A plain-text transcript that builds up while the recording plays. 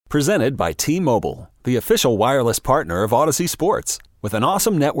Presented by T-Mobile, the official wireless partner of Odyssey Sports. With an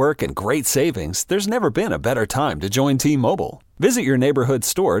awesome network and great savings, there's never been a better time to join T-Mobile. Visit your neighborhood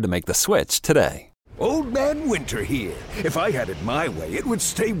store to make the switch today. Old Man Winter here. If I had it my way, it would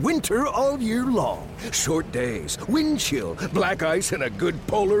stay winter all year long. Short days, wind chill, black ice, and a good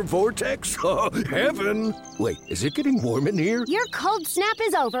polar vortex. Oh, heaven. Wait, is it getting warm in here? Your cold snap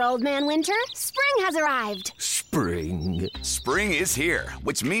is over, Old Man Winter. Spring has arrived. Spring. Spring is here,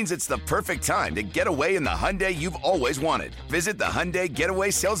 which means it's the perfect time to get away in the Hyundai you've always wanted. Visit the Hyundai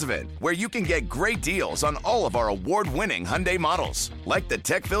Getaway Sales Event, where you can get great deals on all of our award-winning Hyundai models, like the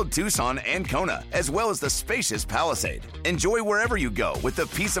tech-filled Tucson and Kona, as well as the spacious Palisade. Enjoy wherever you go with the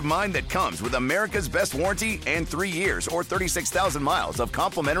peace of mind that comes with America's best warranty and 3 years or 36,000 miles of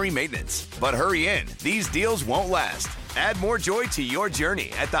complimentary maintenance. But hurry in, these deals won't last. Add more joy to your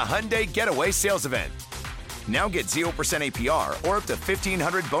journey at the Hyundai Getaway Sales Event. Now get 0% APR or up to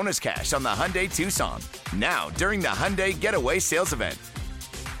 $1,500 bonus cash on the Hyundai Tucson. Now, during the Hyundai Getaway Sales Event.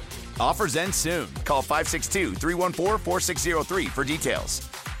 Offers end soon. Call 562-314-4603 for details.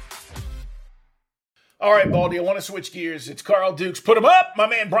 All right, Baldy, I want to switch gears. It's Carl Dukes. Put him up, my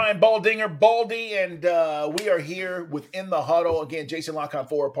man Brian Baldinger. Baldy, and we are here within the Huddle. Again, Jason Lockhart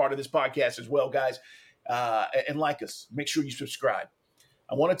for a part of this podcast as well, guys. And like us, make sure you subscribe.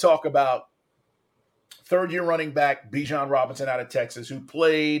 I want to talk about third-year running back Bijan Robinson out of Texas, who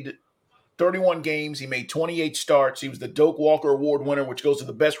played 31 games. He made 28 starts. He was the Doak Walker Award winner, which goes to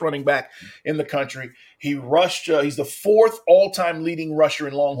the best running back in the country. He rushed. He's the fourth all-time leading rusher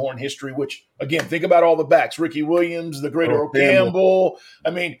in Longhorn history, which, again, think about all the backs. Ricky Williams, the great Earl Campbell.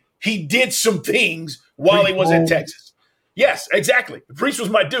 I mean, he did some things while he was in Texas. Yes, exactly. Priest was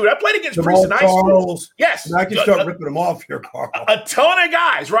my dude. I played against Priest in high school. Yes. I can start ripping them off here, Carl. A ton of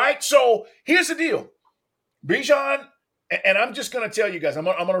guys, right? So here's the deal. Bijan, and I'm just going to tell you guys, I'm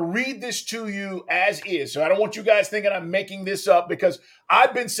going to read this to you as is. So I don't want you guys thinking I'm making this up, because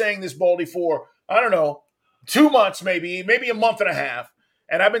I've been saying this, Baldy, for, 2 months, maybe a month and a half.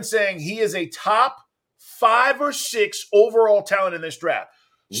 And I've been saying he is a top 5 or 6 overall talent in this draft.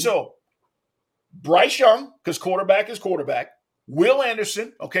 Mm-hmm. So Bryce Young, because quarterback is quarterback. Will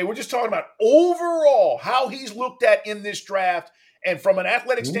Anderson, okay, we're just talking about overall how he's looked at in this draft. And from an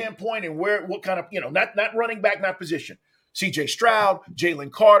athletic standpoint, and what kind of, not running back, not position. C.J. Stroud,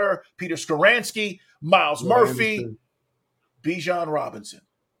 Jalen Carter, Peter Skoransky, Miles Murphy, Bijan Robinson.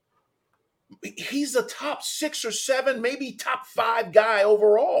 He's a top 6 or 7, maybe top 5 guy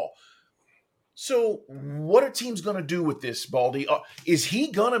overall. So what are teams going to do with this, Baldy? Is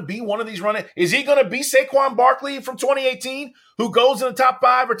he going to be one of these running? Is he going to be Saquon Barkley from 2018, who goes in the top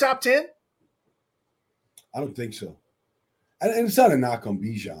 5 or top 10? I don't think so. And it's not a knock on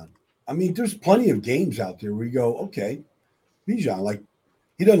Bijan. I mean, there's plenty of games out there where you go, okay, Bijan,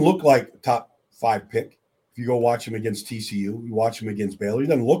 he doesn't look like a top 5 pick. If you go watch him against TCU, you watch him against Baylor, he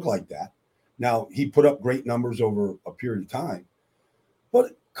doesn't look like that. Now, he put up great numbers over a period of time.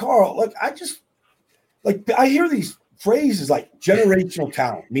 But, Carl, I hear these phrases like generational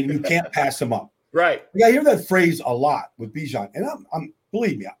talent, meaning you can't pass him up. Right. I hear that phrase a lot with Bijan. And I'm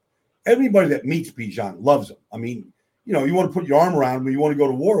believe me, everybody that meets Bijan loves him. I mean, you want to put your arm around him and you want to go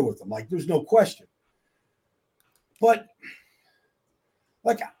to war with him. There's no question. But,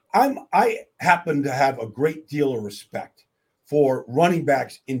 I happen to have a great deal of respect for running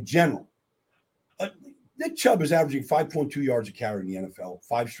backs in general. Nick Chubb is averaging 5.2 yards a carry in the NFL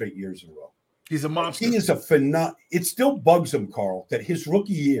 5 straight years in a row. He's a monster. He is a phenomenal. It still bugs him, Carl, that his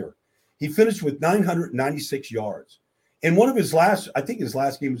rookie year, he finished with 996 yards. And his last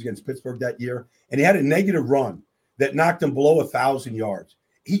game was against Pittsburgh that year, and he had a negative run that knocked him below 1,000 yards.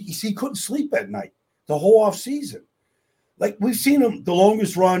 He couldn't sleep at night the whole offseason. We've seen him, the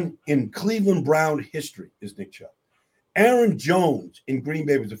longest run in Cleveland Brown history is Nick Chubb. Aaron Jones in Green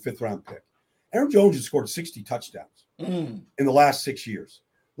Bay was a 5th-round pick. Aaron Jones has scored 60 touchdowns in the last 6 years.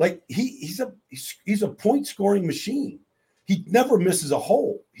 He's a point-scoring machine. He never misses a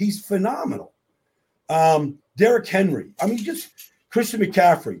hole. He's phenomenal. Derrick Henry. I mean, just Christian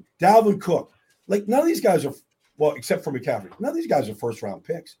McCaffrey, Dalvin Cook. None of these guys are, well, except for McCaffrey, none of these guys are first-round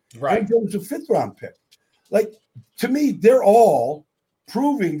picks. Right. Aaron Jones is a 5th-round pick. To me, they're all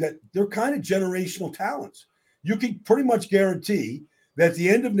proving that they're kind of generational talents. You can pretty much guarantee that at the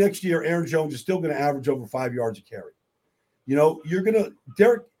end of next year, Aaron Jones is still going to average over 5 yards a carry.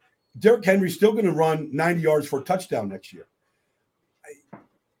 Derrick Henry's still going to run 90 yards for a touchdown next year.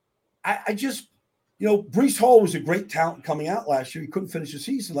 I just, Breece Hall was a great talent coming out last year. He couldn't finish the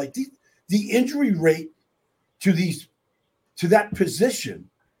season. The injury rate to that position,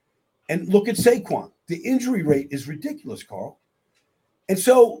 and look at Saquon. The injury rate is ridiculous, Carl. And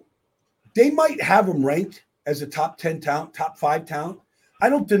so they might have him ranked as a top 10 talent, top 5 talent. I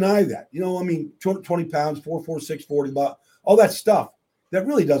don't deny that. 220 pounds, 4'4", 640, all that stuff, that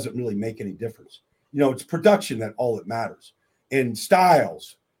really doesn't really make any difference. It's production that all that matters. And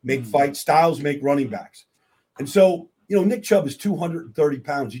styles make fights, styles make running backs. And so, Nick Chubb is 230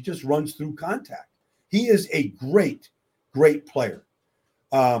 pounds. He just runs through contact. He is a great, great player.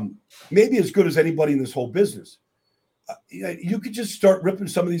 Maybe as good as anybody in this whole business. You could just start ripping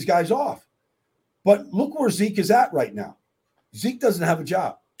some of these guys off. But look where Zeke is at right now. Zeke doesn't have a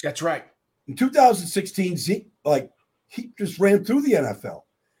job. That's right. In 2016, Zeke, he just ran through the NFL.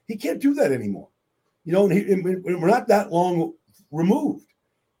 He can't do that anymore. And we're not that long removed.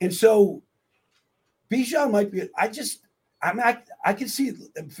 And so Bijan might be, I can see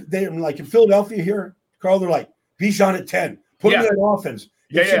they like in Philadelphia here, Carl, they're like, Bijan at 10, put him in an offense.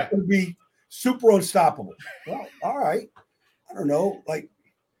 It's just going to be super unstoppable. Well, all right. I don't know. Like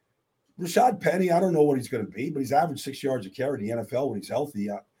Rashad Penny, I don't know what he's going to be, but he's averaged 6 yards a carry in the NFL when he's healthy.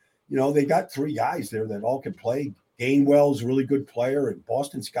 They got 3 guys there that all can play. Gainwell's a really good player, and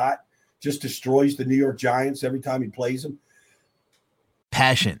Boston Scott just destroys the New York Giants every time he plays them.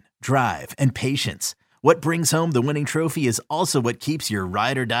 Passion, drive, and patience. What brings home the winning trophy is also what keeps your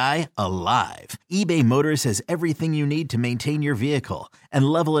ride or die alive. eBay Motors has everything you need to maintain your vehicle and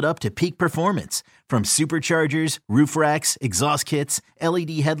level it up to peak performance, from superchargers, roof racks, exhaust kits, LED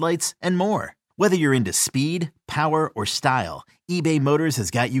headlights, and more. Whether you're into speed, power, or style, eBay Motors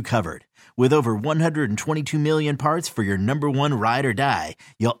has got you covered. With over 122 million parts for your number one ride or die,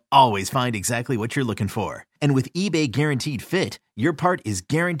 you'll always find exactly what you're looking for. And with eBay Guaranteed Fit, your part is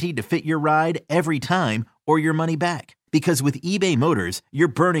guaranteed to fit your ride every time or your money back. Because with eBay Motors, you're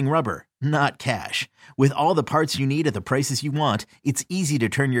burning rubber, not cash. With all the parts you need at the prices you want, it's easy to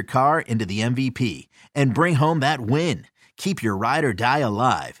turn your car into the MVP and bring home that win. Keep your ride or die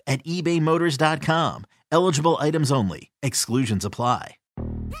alive at ebaymotors.com. Eligible items only. Exclusions apply.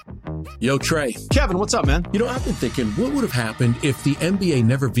 Yo, Trey. Kevin, what's up, man? I've been thinking, what would have happened if the NBA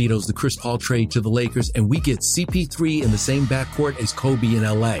never vetoes the Chris Paul trade to the Lakers and we get CP3 in the same backcourt as Kobe in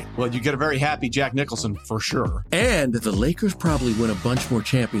LA? Well, you get a very happy Jack Nicholson, for sure. And the Lakers probably win a bunch more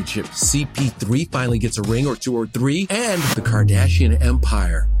championships. CP3 finally gets a ring or 2 or 3, and the Kardashian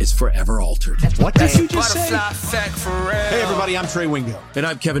empire is forever altered. What did you just say? Hey, everybody, I'm Trey Wingo. And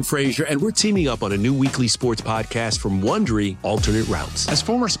I'm Kevin Frazier, and we're teaming up on a new weekly sports podcast from Wondery, Alternate Routes. As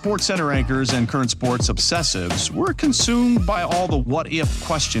former Sports Center anchors and current sports obsessives, we're consumed by all the what-if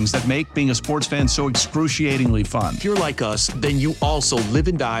questions that make being a sports fan so excruciatingly fun. If you're like us, then you also live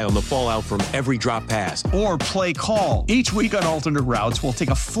and die on the fallout from every drop pass. Or play call. Each week on Alternate Routes, we'll take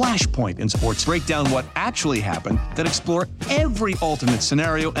a flashpoint in sports, break down what actually happened, then explore every alternate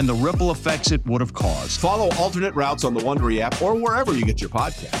scenario and the ripple effects it would have caused. Follow Alternate Routes on the Wondery app or wherever you get your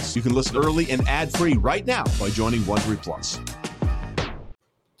podcasts. You can listen early and ad-free right now by joining Wondery Plus.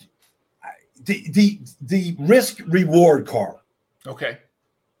 The risk reward, Carl. Okay.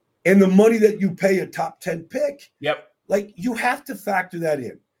 And the money that you pay a top 10 pick. Yep. Like, you have to factor that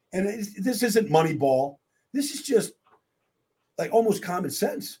in. And this isn't Moneyball. This is just like almost common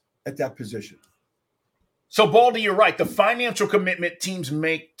sense at that position. So, Baldy, you're right. The financial commitment teams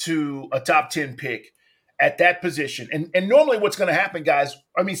make to a top 10 pick at that position. And normally what's going to happen, guys,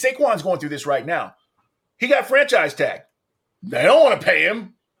 I mean, Saquon's going through this right now. He got franchise tag. They don't want to pay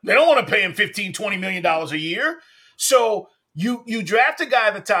him. They don't want to pay him $15, $20 million a year. So you draft a guy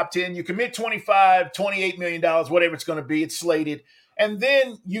in the top 10, you commit $25, $28 million, whatever it's going to be, it's slated. And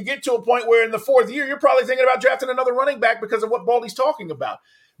then you get to a point where in the 4th year, you're probably thinking about drafting another running back because of what Baldy's talking about.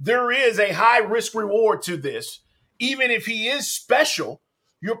 There is a high risk reward to this. Even if he is special,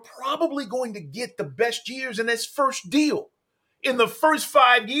 you're probably going to get the best years in this first deal. In the first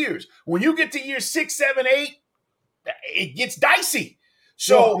 5 years. When you get to year 6, 7, 8, it gets dicey.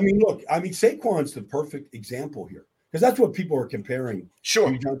 So, well, Saquon's the perfect example here because that's what people are comparing.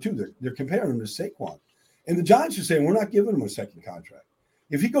 Sure. To. They're comparing him to Saquon. And the Giants are saying, we're not giving him a second contract.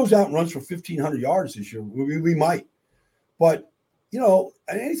 If he goes out and runs for 1,500 yards this year, we might. But,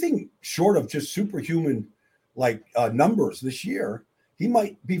 anything short of just superhuman numbers this year, he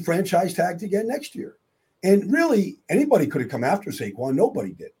might be franchise tagged again next year. And really, anybody could have come after Saquon.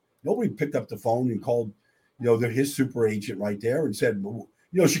 Nobody did. Nobody picked up the phone and called, his super agent right there and said,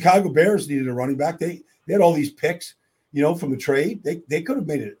 Chicago Bears needed a running back. They had all these picks, from the trade. They could have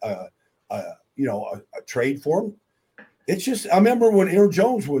made it a trade for him. It's just, I remember when Aaron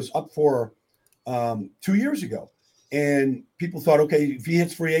Jones was up for 2 years ago, and people thought, okay, if he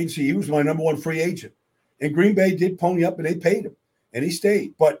hits free agency, he was my number one free agent. And Green Bay did pony up, and they paid him, and he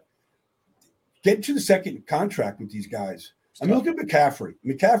stayed. But getting to the second contract with these guys, I mean, look at McCaffrey.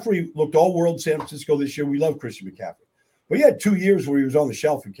 McCaffrey looked all-world San Francisco this year. We love Christian McCaffrey. But he had 2 years where he was on the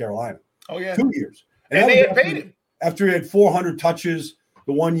shelf in Carolina. Oh, yeah. 2 years. And they had paid him. After he had 400 touches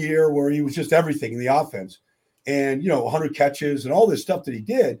the 1 year where he was just everything in the offense and, 100 catches and all this stuff that he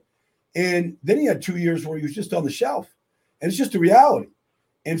did. And then he had 2 years where he was just on the shelf. And it's just a reality.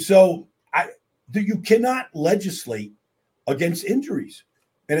 And so you cannot legislate against injuries.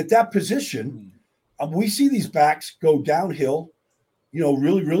 And at that position, we see these backs go downhill,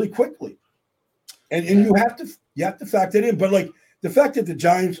 really, really quickly. And you have to factor that in. But like the fact that the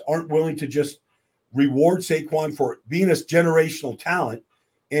Giants aren't willing to just reward Saquon for being a generational talent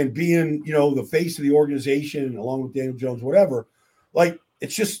and being, the face of the organization along with Daniel Jones, whatever, like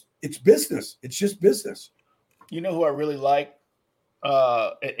it's business. It's just business. You know who I really like?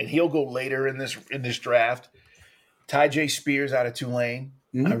 And he'll go later in this draft. Tyjae Spears out of Tulane.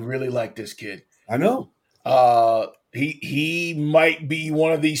 I really like this kid. I know. He might be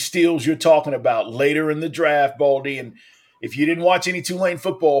one of these steals you're talking about later in the draft, Baldy. And if you didn't watch any Tulane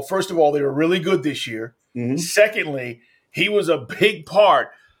football, first of all, they were really good this year. Secondly, he was a big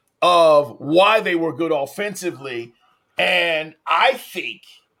part of why they were good offensively. And I think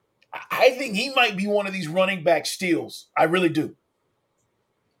he might be one of these running back steals. I really do.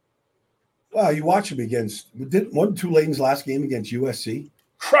 Well, you watch him wasn't Tulane's last game against USC?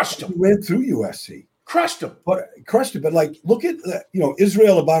 Crushed him. He ran through USC. Crushed him. But like, look at,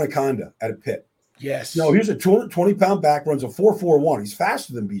 Israel Abanikanda at Pitt. Yes. Here's a 220-pound back, runs a 4.41. He's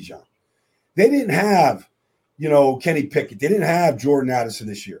faster than Bijan. They didn't have, Kenny Pickett. They didn't have Jordan Addison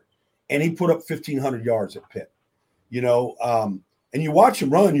this year. And he put up 1,500 yards at Pitt. And you watch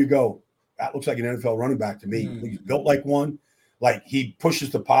him run, you go, that looks like an NFL running back to me. He's built like one. Like, he pushes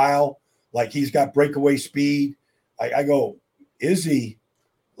the pile. Like, he's got breakaway speed. I go, is he?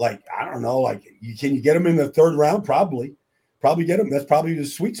 Like, I don't know. Like, can you get him in the third round? Probably get him. That's probably the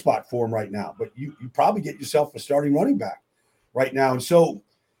sweet spot for him right now. But you probably get yourself a starting running back right now. And so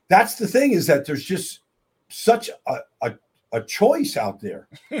that's the thing, is that there's just such a choice out there.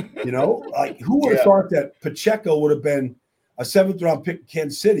 Like, who would have thought that Pacheco would have been a 7th-round pick in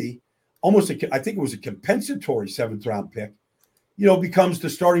Kansas City, I think it was a compensatory 7th-round pick, becomes the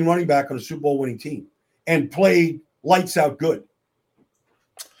starting running back on a Super Bowl winning team and played lights out good.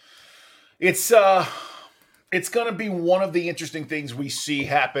 It's going to be one of the interesting things we see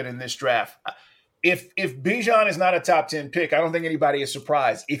happen in this draft. If Bijan is not a top 10 pick, I don't think anybody is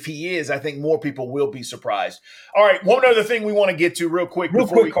surprised. If he is, I think more people will be surprised. All right, one other thing we want to get to real quick.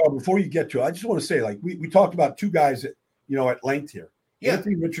 Carl, before you get to it, I just want to say, like, we talked about two guys that, at length here. Yeah.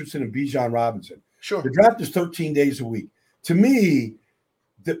 Anthony Richardson and Bijan Robinson. Sure. The draft is 13 days a week. To me,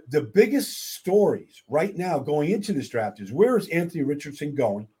 the biggest stories right now going into this draft is, where is Anthony Richardson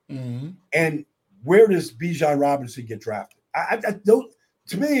going? And where does Bijan Robinson get drafted? I don't.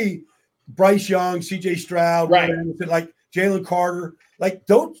 To me, Bryce Young, C.J. Stroud, right, like Jalen Carter, like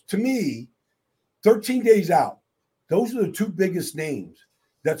those. To me, 13 days out, those are the two biggest names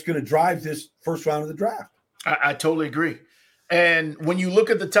that's going to drive this first round of the draft. I totally agree. And when you look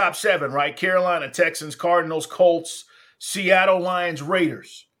at the top 7, right, Carolina, Texans, Cardinals, Colts, Seattle, Lions,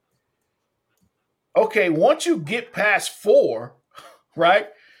 Raiders. Okay, once you get past 4, right?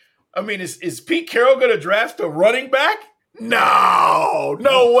 I mean, is Pete Carroll going to draft a running back? No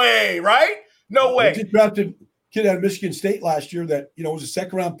way, right? No way. He drafted a kid out of Michigan State last year that, was a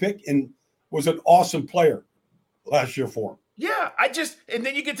 2nd-round pick and was an awesome player last year for him. Yeah, and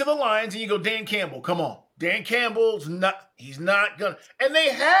then you get to the Lions and you go, Dan Campbell, come on. Dan Campbell's he's not going to. And they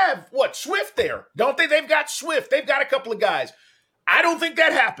have, Swift there, don't they? They've got Swift. They've got a couple of guys. I don't think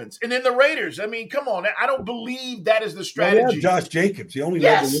that happens. And then the Raiders, I mean, come on. I don't believe that is the strategy. Well, Josh Jacobs. He only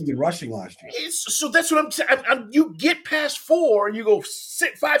led the league in rushing last year. So that's what I'm saying. You get past 4, you go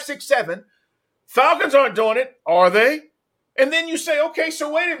 5, 6, 7. Falcons aren't doing it, are they? And then you say, okay,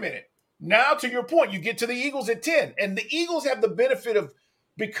 so wait a minute. Now, to your point, you get to the Eagles at 10. And the Eagles have the benefit of,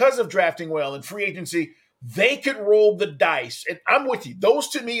 because of drafting well in free agency, they could roll the dice. And I'm with you. Those,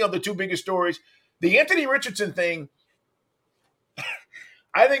 to me, are the two biggest stories. The Anthony Richardson thing,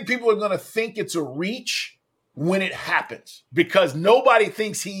 I think people are going to think it's a reach when it happens, because nobody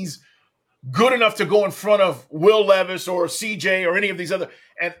thinks he's good enough to go in front of Will Levis or CJ or any of these other.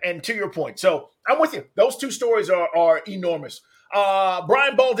 And to your point, so I'm with you. Those two stories are enormous.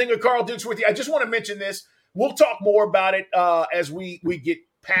 Brian Baldinger, Carl Dukes with you. I just want to mention this. We'll talk more about it as we get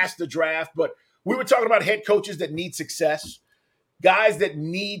past the draft, but we were talking about head coaches that need success, guys that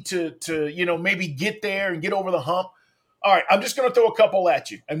need to maybe get there and get over the hump. All right, I'm just going to throw a couple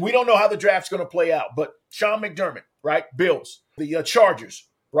at you. And we don't know how the draft's going to play out. But Sean McDermott, right? Bills. The Chargers,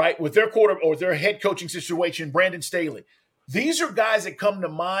 right? With their quarter or their head coaching situation, Brandon Staley. These are guys that come to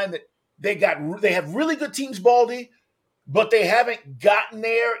mind that they have really good teams, Baldy, but they haven't gotten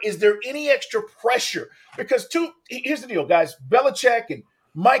there. Is there any extra pressure? Because here's the deal, guys. Belichick and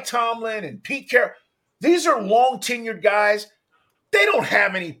Mike Tomlin and Pete Carroll, these are long-tenured guys. They don't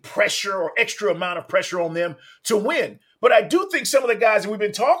have any pressure or extra amount of pressure on them to win. But I do think some of the guys that we've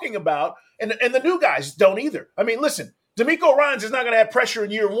been talking about, and the new guys don't either. I mean, listen, DeMeco Ryans is not going to have pressure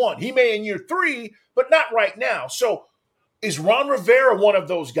in year 1. He may in year 3, but not right now. So is Ron Rivera one of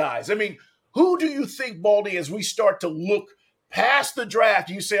those guys? I mean, who do you think, Baldy, as we start to look past the draft,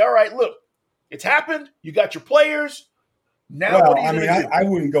 you say, all right, look, it's happened. You got your players. Now what are you going to do? I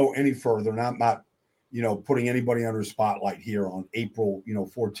wouldn't go any further, and I'm not, putting anybody under a spotlight here on April,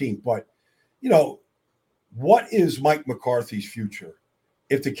 14th. But, what is Mike McCarthy's future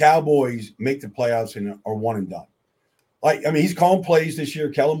if the Cowboys make the playoffs and are one and done? He's calling plays this year.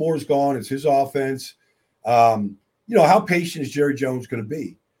 Kellen Moore's gone. It's his offense. How patient is Jerry Jones going to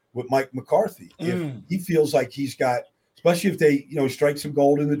be with Mike McCarthy if he feels like he's got, especially if they, strike some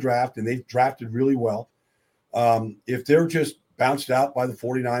gold in the draft and they've drafted really well. If they're just bounced out by the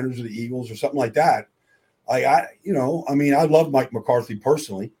 49ers or the Eagles or something like that, I love Mike McCarthy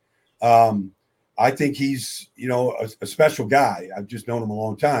personally. I think he's, a special guy. I've just known him a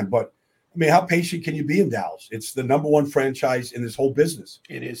long time. But, how patient can you be in Dallas? It's the number one franchise in this whole business.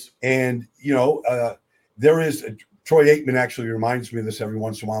 It is. And, there is – Troy Aikman actually reminds me of this every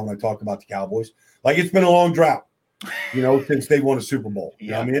once in a while when I talk about the Cowboys. It's been a long drought, since they won a Super Bowl.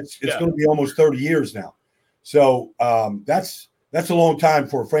 Yeah. It's going to be almost 30 years now. So that's a long time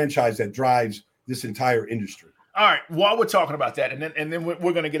for a franchise that drives this entire industry. All right, while we're talking about that, and then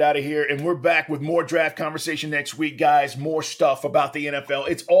we're going to get out of here, and we're back with more draft conversation next week, guys, more stuff about the NFL.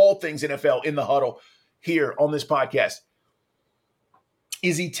 It's all things NFL in the huddle here on this podcast.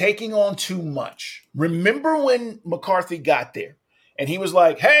 Is he taking on too much? Remember when McCarthy got there, and he was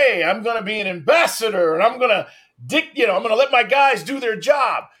like, hey, I'm going to be an ambassador, and I'm going to let my guys do their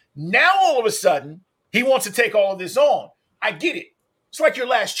job. Now, all of a sudden, he wants to take all of this on. I get it. It's like your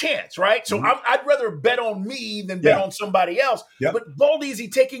last chance, right? So I'd rather bet on me than bet on somebody else. Yep. But Baldy, is he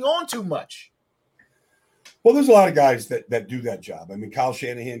taking on too much? Well, there's a lot of guys that do that job. Kyle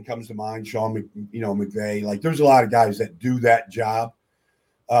Shanahan comes to mind, Sean McVay. There's a lot of guys that do that job,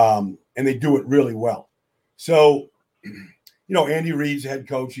 and they do it really well. So, Andy Reid's the head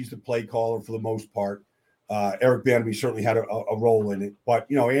coach. He's the play caller for the most part. Eric Bieniemy certainly had a role in it. But,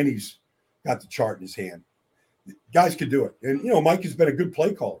 Andy's got the chart in his hand. Guys can do it. And, Mike has been a good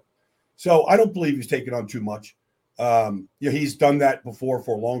play caller. So I don't believe he's taken on too much. He's done that before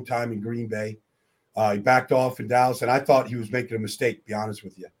for a long time in Green Bay. He backed off in Dallas, and I thought he was making a mistake, to be honest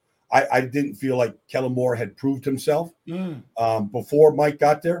with you. I didn't feel like Kellen Moore had proved himself before Mike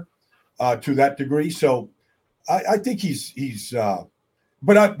got there to that degree. So I think he's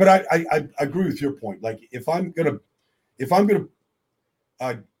but I agree with your point. If I'm gonna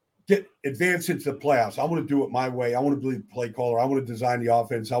get advanced into the playoffs, I want to do it my way. I want to be the play caller. I want to design the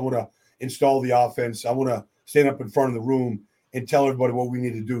offense. I want to install the offense. I want to stand up in front of the room and tell everybody what we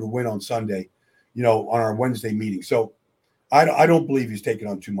need to do to win on Sunday, on our Wednesday meeting. So I don't believe he's taking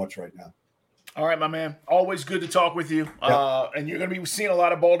on too much right now. All right, my man. Always good to talk with you. Yep. And you're going to be seeing a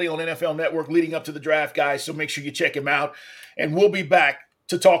lot of Baldy on NFL Network leading up to the draft, guys. So make sure you check him out. And we'll be back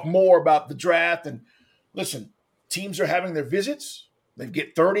to talk more about the draft. And listen, teams are having their visits. They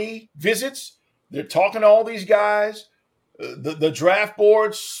get 30 visits. They're talking to all these guys. The draft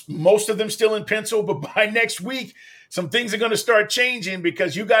boards, most of them still in pencil, but by next week, some things are going to start changing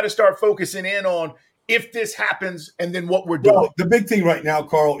because you got to start focusing in on if this happens and then what we're doing. Well, the big thing right now,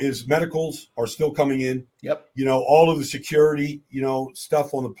 Carl, is medicals are still coming in. Yep. All of the security,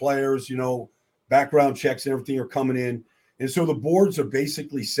 stuff on the players, background checks and everything are coming in. And so the boards are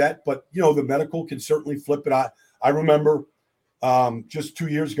basically set, but, the medical can certainly flip it out. I remember just 2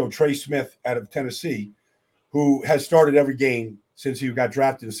 years ago, Trey Smith out of Tennessee, who has started every game since he got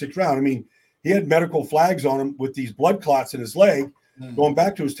drafted in the 6th round. He had medical flags on him with these blood clots in his leg going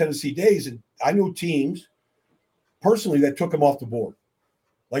back to his Tennessee days. And I knew teams personally that took him off the board.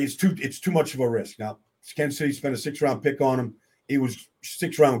 It's too much of a risk. Now, Kansas City spent a 6th round pick on him. He was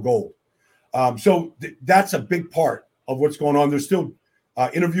 6th round gold. So that's a big part of what's going on. There's still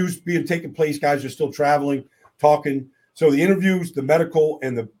interviews being taken place. Guys are still traveling, talking. So the interviews, the medical,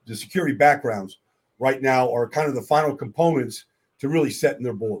 and the security backgrounds right now are kind of the final components to really setting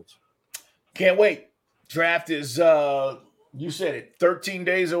their boards. Can't wait. Draft is, you said it, 13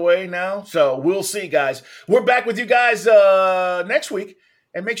 days away now. So we'll see, guys. We're back with you guys next week.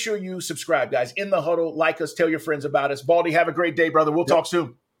 And make sure you subscribe, guys. In the Huddle, like us, tell your friends about us. Baldy, have a great day, brother. We'll talk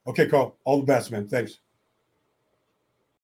soon. Okay, Carl. All the best, man. Thanks.